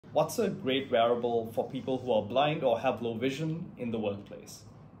What's a great wearable for people who are blind or have low vision in the workplace?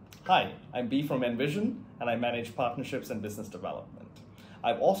 Hi, I'm B from Envision, and I manage partnerships and business development.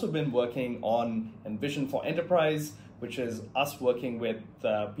 I've also been working on Envision for Enterprise, which is us working with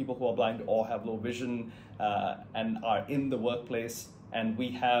people who are blind or have low vision and are in the workplace. And we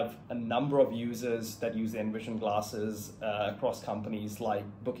have a number of users that use Envision glasses across companies like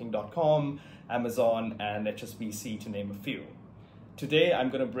Booking.com, Amazon, and HSBC, to name a few. Today, I'm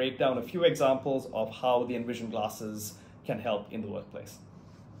going to break down a few examples of how the Envision glasses can help in the workplace.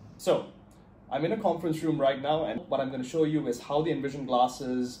 So, I'm in a conference room right now, and what I'm going to show you is how the Envision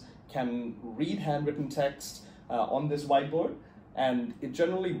glasses can read handwritten text on this whiteboard. And it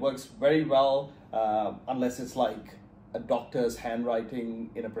generally works very well unless it's like a doctor's handwriting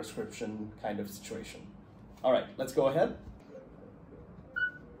in a prescription kind of situation. All right, let's go ahead.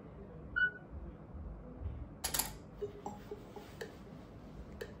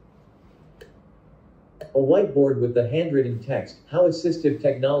 A whiteboard with the handwritten text, how assistive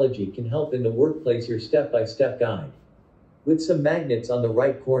technology can help in the workplace, your step-by-step guide. With some magnets on the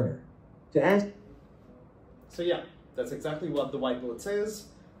right corner. To ask. So yeah, that's exactly what the whiteboard says,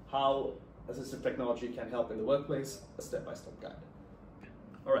 how assistive technology can help in the workplace, a step-by-step guide.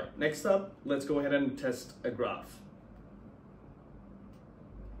 All right, next up, let's go ahead and test a graph.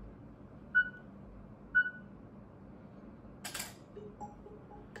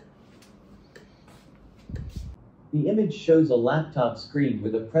 The image shows a laptop screen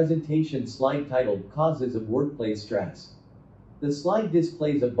with a presentation slide titled Causes of Workplace Stress. The slide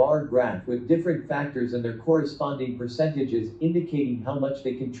displays a bar graph with different factors and their corresponding percentages indicating how much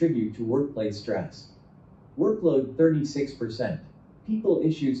they contribute to workplace stress. Workload 36%. People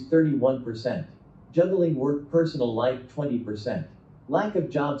issues 31%. Juggling work-personal life 20%. Lack of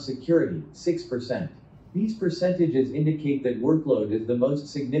job security 6%. These percentages indicate that workload is the most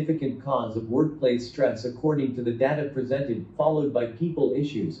significant cause of workplace stress according to the data presented, followed by people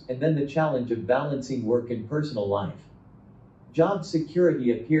issues, and then the challenge of balancing work and personal life. Job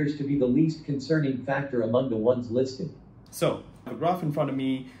security appears to be the least concerning factor among the ones listed. So, I have a graph in front of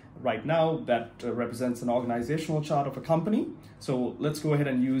me right now that represents an organizational chart of a company. So let's go ahead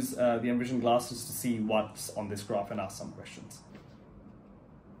and use the Envision glasses to see what's on this graph and ask some questions.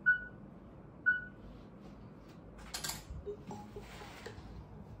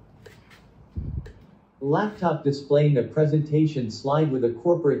 Laptop displaying a presentation slide with a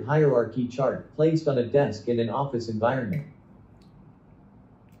corporate hierarchy chart placed on a desk in an office environment.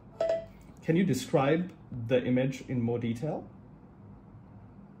 Can you describe the image in more detail?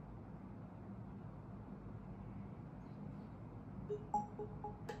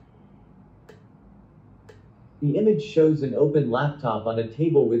 The image shows an open laptop on a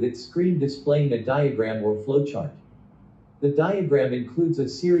table with its screen displaying a diagram or flowchart. The diagram includes a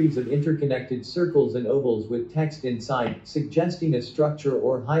series of interconnected circles and ovals with text inside, suggesting a structure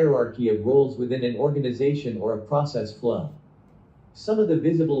or hierarchy of roles within an organization or a process flow. Some of the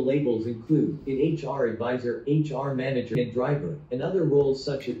visible labels include an HR advisor, HR manager, and driver, and other roles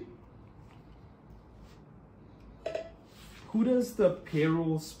such as. Who does the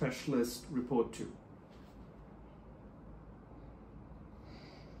payroll specialist report to?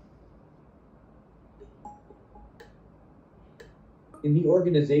 In the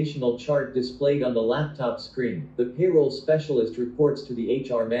organizational chart displayed on the laptop screen, the payroll specialist reports to the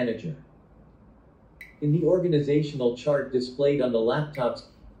HR manager. In the organizational chart displayed on the laptops.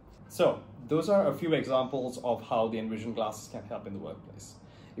 So, those are a few examples of how the Envision glasses can help in the workplace.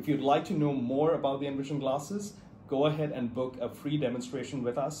 If you'd like to know more about the Envision glasses, go ahead and book a free demonstration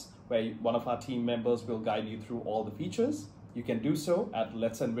with us where one of our team members will guide you through all the features. You can do so at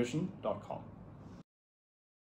letsenvision.com.